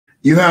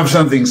You have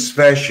something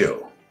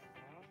special.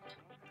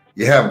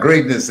 You have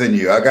greatness in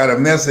you. I got a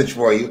message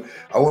for you.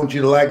 I want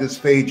you to like this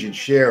page and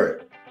share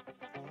it.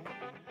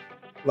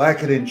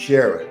 Like it and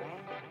share it.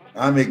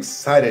 I'm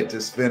excited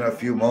to spend a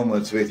few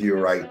moments with you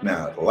right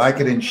now. Like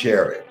it and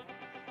share it,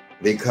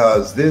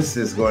 because this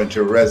is going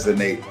to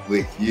resonate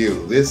with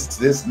you.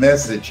 This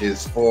message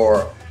is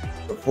for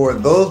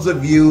those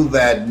of you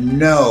that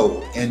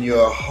know in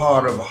your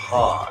heart of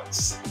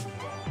hearts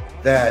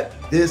that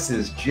this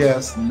is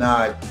just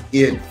not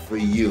it for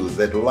you,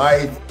 that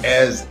life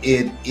as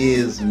it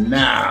is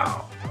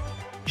now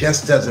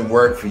just doesn't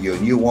work for you,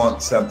 and you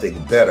want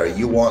something better,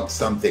 you want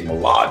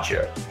something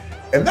larger.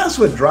 And that's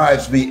what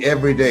drives me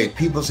every day.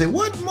 People say,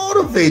 what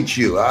motivates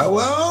you?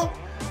 Well,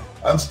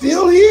 I'm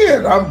still here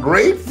and I'm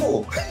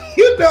grateful.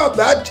 I'm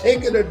not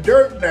taking a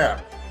dirt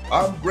nap.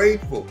 I'm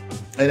grateful.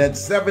 And at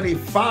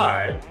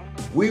 75,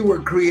 we were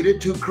created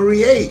to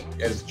create,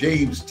 as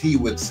James T.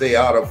 would say,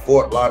 out of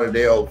Fort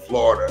Lauderdale,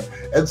 Florida.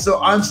 And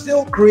so I'm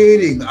still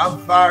creating. I'm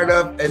fired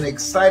up and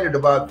excited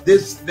about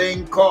this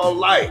thing called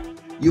life.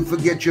 You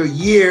forget your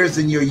years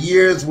and your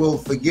years will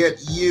forget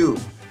you.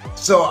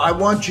 So I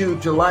want you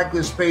to like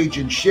this page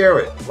and share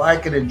it.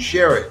 Like it and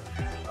share it.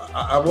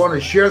 I want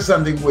to share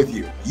something with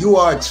you. You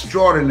are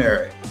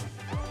extraordinary.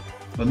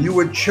 And you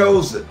were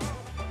chosen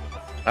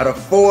out of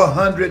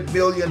 400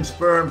 million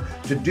sperm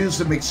to do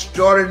some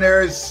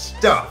extraordinary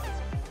stuff.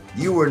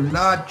 You were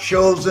not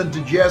chosen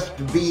to just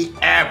be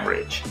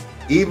average,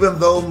 even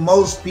though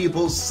most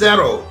people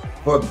settle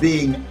for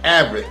being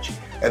average.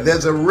 And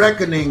there's a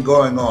reckoning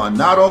going on,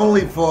 not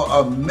only for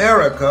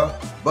America,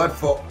 but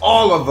for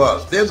all of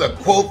us. There's a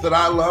quote that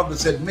I love that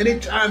said, many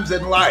times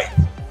in life,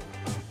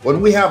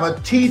 when we have a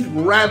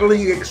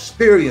teeth-rattling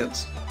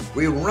experience,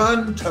 we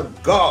run to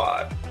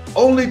God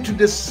only to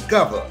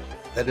discover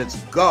that it's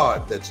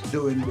God that's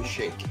doing the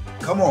shaking.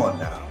 Come on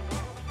now.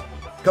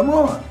 Come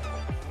on.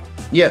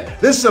 Yeah,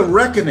 this is a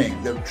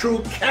reckoning. The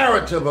true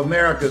character of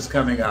America is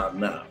coming out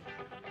now.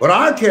 But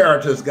our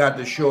character's got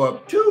to show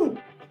up too.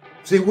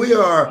 See, we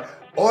are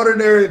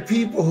ordinary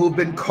people who've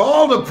been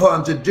called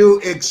upon to do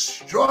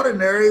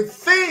extraordinary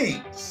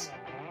things.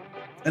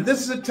 And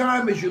this is a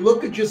time as you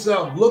look at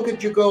yourself, look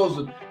at your goals,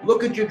 and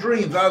look at your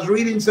dreams. I was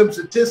reading some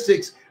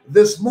statistics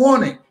this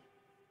morning,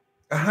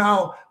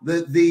 how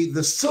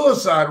the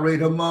suicide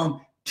rate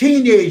among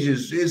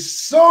teenagers is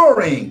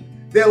soaring.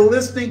 They're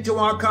listening to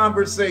our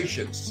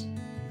conversations.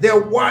 They're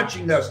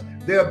watching us.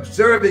 They're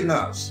observing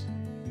us.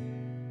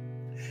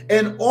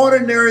 And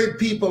ordinary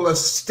people are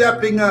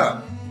stepping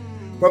up,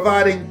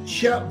 providing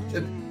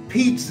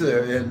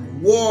pizza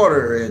and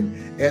water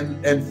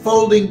and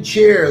folding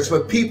chairs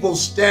for people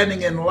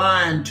standing in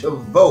line to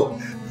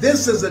vote.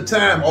 This is a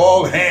time,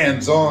 all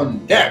hands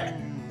on deck,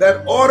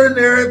 that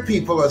ordinary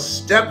people are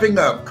stepping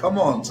up. Come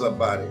on,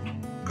 somebody.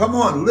 Come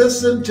on,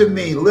 listen to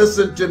me,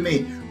 listen to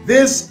me.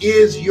 This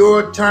is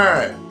your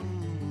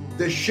time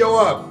to show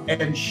up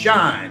and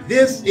shine.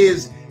 This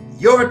is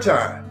your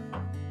time.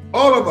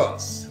 All of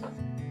us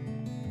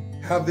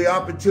have the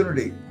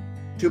opportunity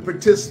to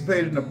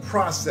participate in the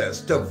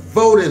process, to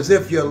vote as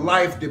if your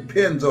life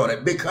depends on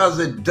it, because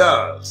it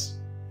does.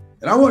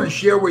 And I want to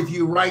share with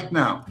you right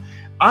now,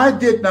 I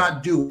did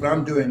not do what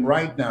I'm doing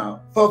right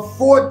now for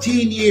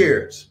 14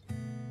 years.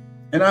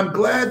 And I'm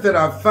glad that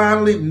I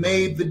finally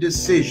made the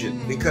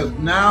decision, because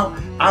now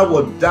I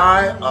will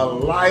die a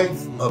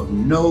life of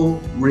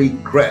no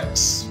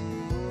regrets.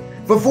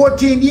 For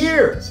 14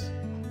 years,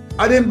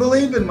 I didn't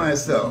believe in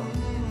myself.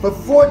 For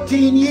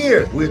 14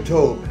 years, we're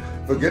told,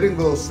 forgetting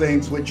those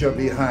things which are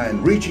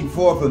behind, reaching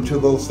forth unto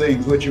those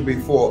things which are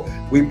before,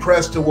 we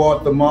press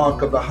toward the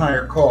mark of the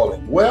higher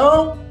calling.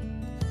 Well,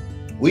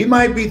 we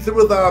might be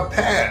through with our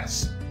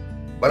past,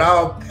 but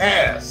our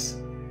past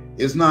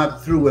is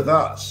not through with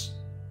us.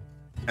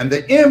 And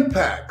the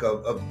impact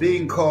of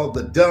being called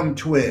the dumb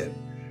twin,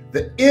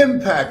 the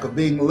impact of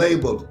being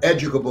labeled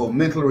educable,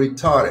 mentally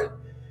retarded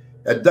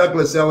at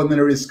Douglas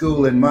Elementary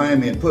School in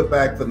Miami and put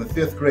back from the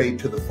 5th grade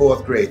to the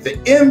 4th grade,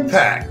 the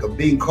impact of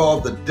being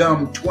called the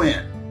dumb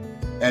twin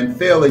and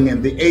failing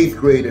in the 8th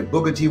grade at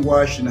Booker T.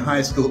 Washington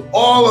High School,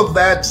 all of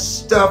that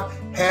stuff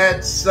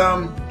had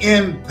some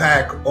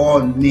impact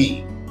on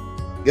me.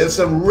 There's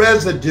some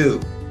residue.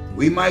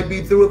 We might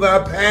be through with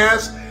our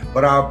past,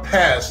 but our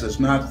past is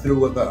not through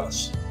with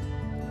us.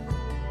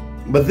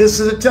 But this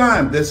is a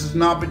time, this is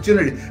an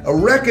opportunity, a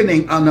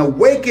reckoning, an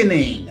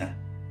awakening,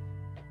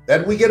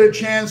 that we get a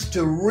chance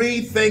to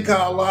rethink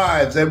our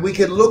lives, and we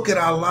can look at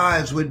our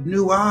lives with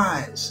new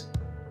eyes,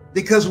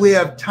 because we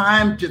have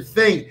time to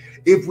think.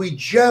 If we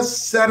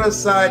just set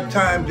aside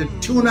time to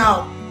tune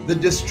out the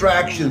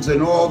distractions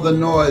and all the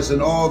noise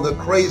and all the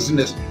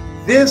craziness,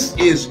 this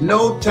is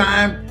no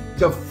time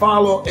to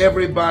follow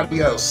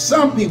everybody else.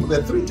 Some people, there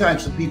are 3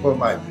 types of people in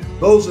life.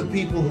 Those are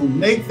people who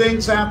make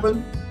things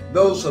happen,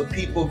 those are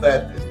people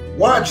that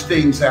watch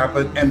things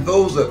happen, and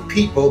those are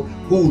people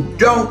who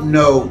don't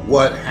know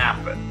what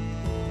happened.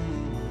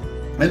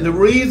 And the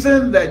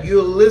reason that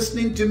you're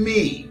listening to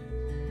me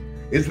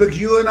It's because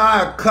you and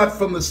I are cut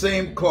from the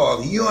same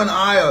cloth. You and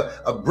I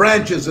are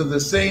branches of the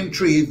same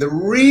tree. The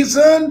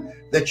reason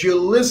that you're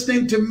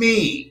listening to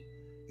me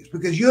is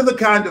because you're the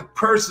kind of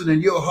person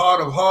in your heart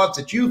of hearts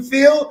that you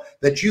feel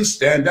that you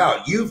stand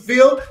out. You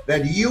feel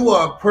that you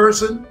are a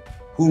person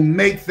who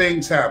make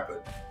things happen.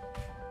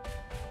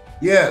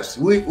 Yes,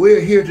 we're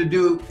here to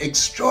do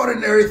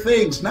extraordinary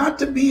things, not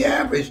to be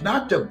average,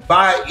 not to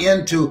buy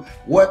into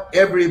what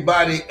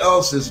everybody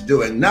else is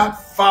doing,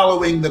 not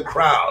following the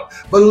crowd,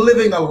 but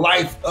living a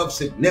life of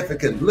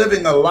significance,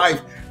 living a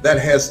life that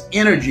has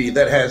energy,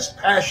 that has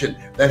passion,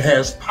 that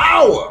has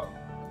power.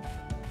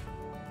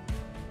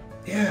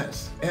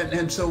 Yes,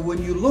 and so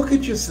when you look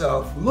at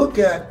yourself,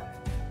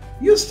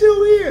 you're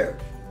still here.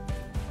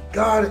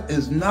 God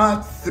is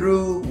not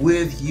through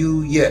with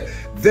you yet.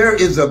 There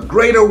is a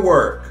greater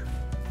work.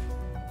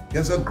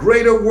 There's a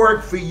greater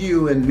work for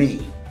you and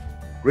me.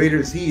 Greater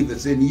is he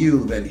that's in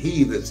you than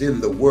he that's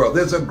in the world.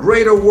 There's a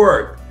greater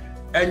work,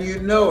 and you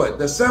know it.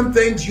 There's some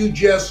things you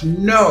just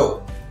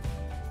know.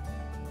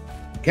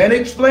 Can't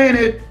explain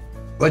it,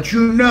 but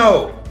you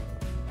know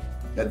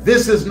that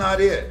this is not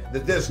it,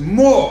 that there's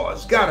more.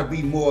 It's got to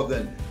be more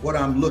than what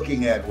I'm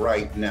looking at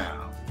right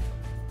now.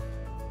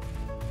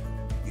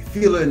 You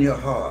feel it in your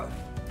heart.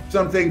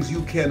 Some things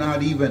you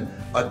cannot even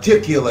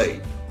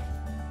articulate.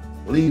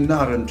 Lean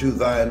not unto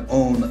thine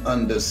own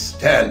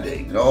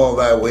understanding. In all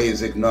thy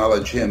ways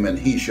acknowledge him, and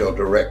he shall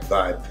direct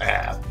thy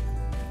path.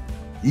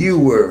 You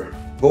were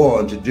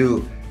born to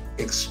do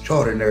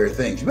extraordinary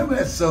things. Remember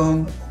that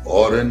song,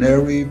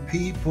 Ordinary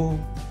People?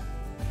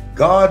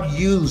 God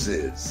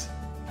uses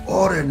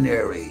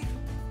ordinary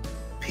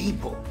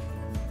people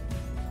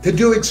to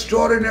do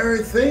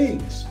extraordinary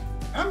things.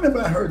 I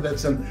remember I heard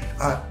that song.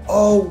 I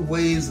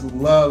always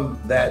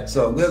loved that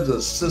song. There's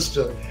a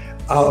sister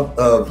out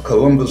of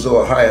Columbus,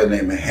 Ohio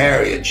named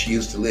Harriet. She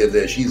used to live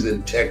there. She's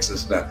in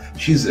Texas now.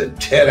 She's a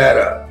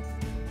Ted.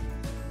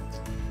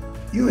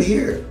 You're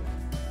here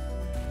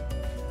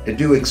to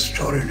do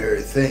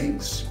extraordinary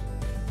things.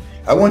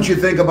 I want you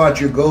to think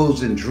about your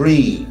goals and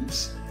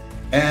dreams.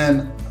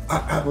 And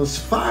I was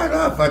fired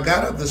up. I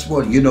got up this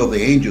morning. You know, the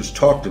angels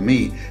talk to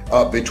me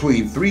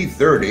between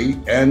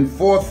 3:30 and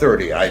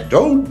 4:30. I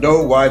don't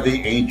know why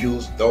the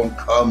angels don't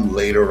come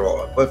later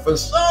on, but for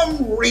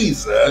some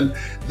reason,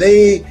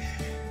 they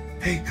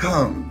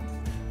come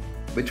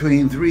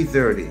between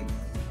 3:30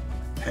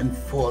 and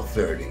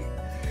 4:30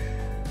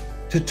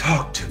 to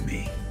talk to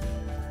me.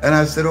 And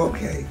I said,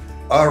 okay,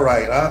 all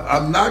right,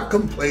 I'm not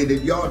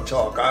complaining. Y'all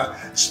talk.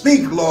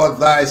 Speak, Lord,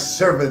 thy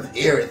servant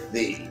heareth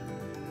thee.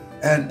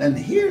 And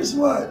here's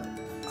what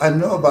I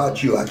know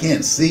about you. I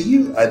can't see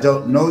you. I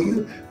don't know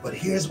you. But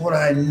here's what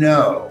I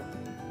know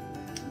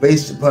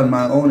based upon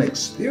my own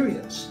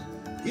experience.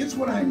 Here's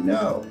what I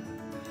know.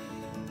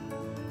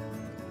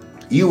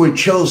 You were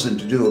chosen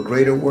to do a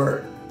greater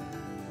work.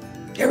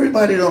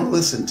 Everybody don't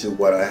listen to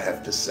what I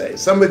have to say.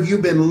 Some of you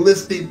have been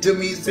listening to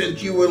me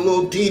since you were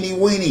little teeny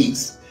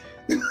weenies.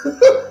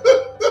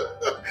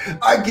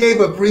 I gave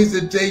a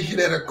presentation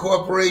at a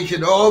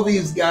corporation. All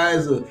these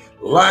guys are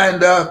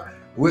lined up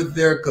with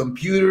their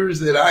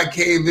computers, and I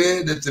came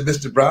in and said,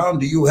 Mr. Brown,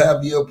 do you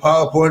have your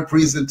PowerPoint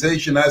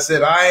presentation? I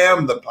said, I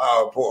am the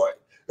PowerPoint.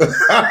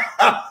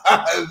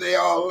 They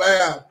all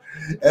laughed.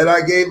 And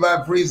I gave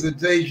my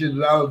presentation,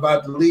 and I was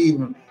about to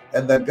leave.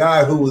 And the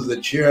guy who was the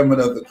chairman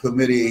of the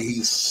committee,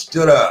 he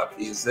stood up.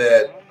 He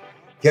said,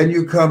 can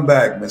you come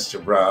back,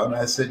 Mr. Brown?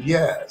 I said,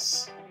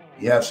 yes.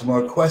 You have some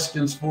more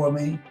questions for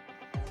me?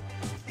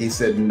 He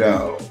said,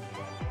 no.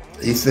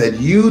 He said,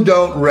 you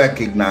don't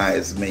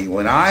recognize me.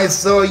 When I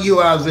saw you,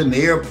 I was in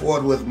the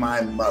airport with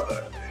my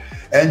mother,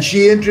 and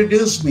she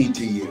introduced me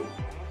to you.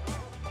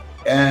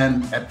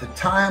 And at the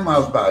time, I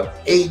was about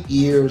 8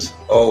 years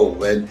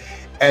old,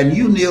 and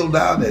you kneeled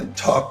down and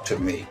talked to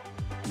me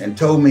and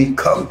told me,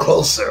 come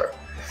closer.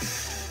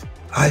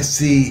 I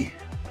see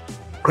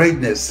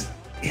greatness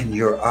in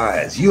your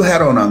eyes. You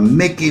had on a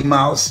Mickey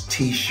Mouse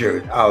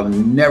t-shirt. I'll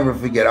never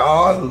forget. Oh,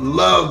 I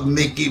love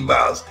Mickey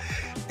Mouse.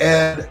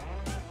 And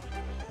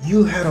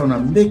you had on a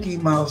Mickey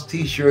Mouse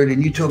t-shirt,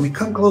 and you told me,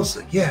 come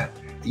closer. Yeah.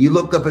 You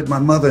looked up at my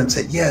mother and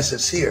said, yes,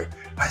 it's here.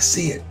 I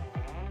see it.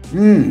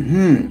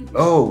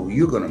 Oh,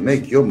 you're going to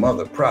make your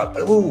mother proud.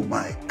 Oh,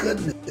 my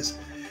goodness.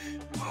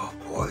 Oh,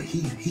 boy,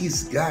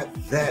 he's got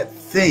that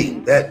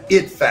thing, that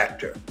it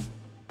factor.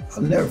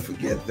 I'll never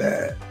forget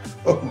that.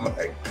 Oh,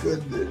 my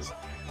goodness.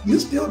 You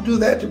still do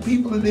that to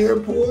people in the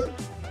airport?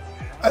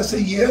 I say,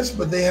 yes,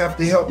 but they have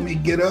to help me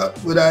get up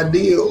when I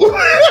deal.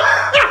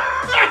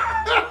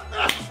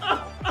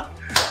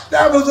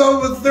 That was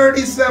over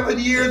 37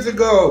 years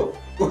ago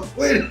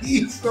when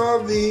he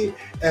saw me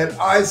and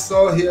I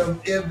saw him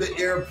in the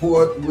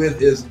airport with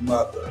his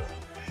mother.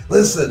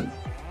 Listen,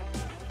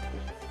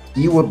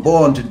 you were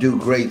born to do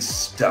great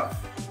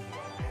stuff.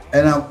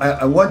 And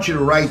I want you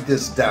to write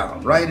this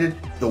down. Write it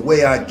the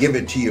way I give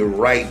it to you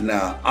right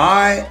now.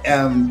 I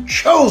am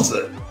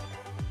chosen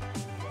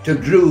to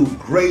do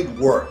great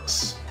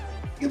works.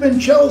 You've been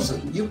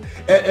chosen.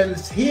 And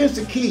here's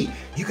the key.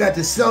 You got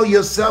to sell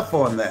yourself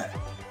on that.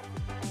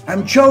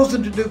 I'm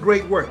chosen to do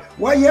great work.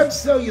 Why you have to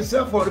sell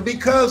yourself on it?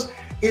 Because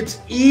it's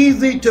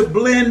easy to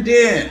blend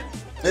in.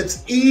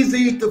 It's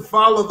easy to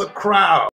follow the crowd.